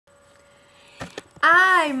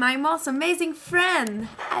Hi, my most amazing friend!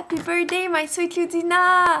 Happy birthday, my sweet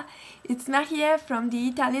Ludina! It's Maria from the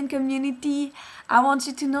Italian community. I want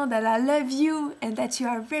you to know that I love you and that you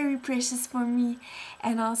are very precious for me.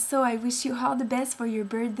 And also, I wish you all the best for your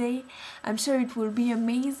birthday. I'm sure it will be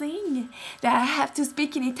amazing. That I have to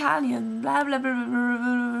speak in Italian. Blah blah blah blah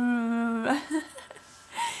blah blah.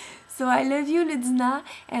 So I love you, Ludina,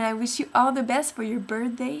 and I wish you all the best for your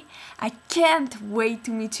birthday. I can't wait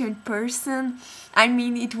to meet you in person. I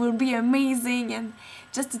mean, it will be amazing, and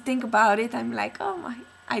just to think about it, I'm like, oh my,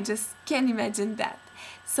 I just can't imagine that.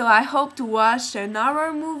 So I hope to watch an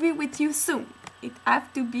horror movie with you soon. It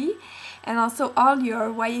have to be. And also all your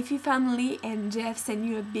YFE family and Jeff send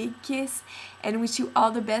you a big kiss and wish you all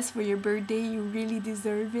the best for your birthday. You really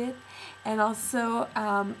deserve it. And also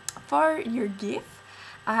for your gift,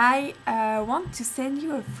 I want to send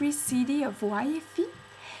you a free CD of YFE.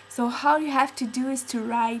 So all you have to do is to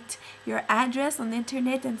write your address on the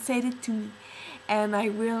internet and send it to me. And I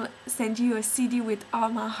will send you a CD with all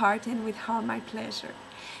my heart and with all my pleasure.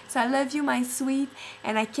 So I love you, my sweet,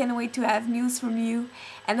 and I can't wait to have news from you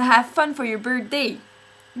and have fun for your birthday.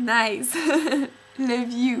 Nice.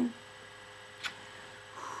 Love you.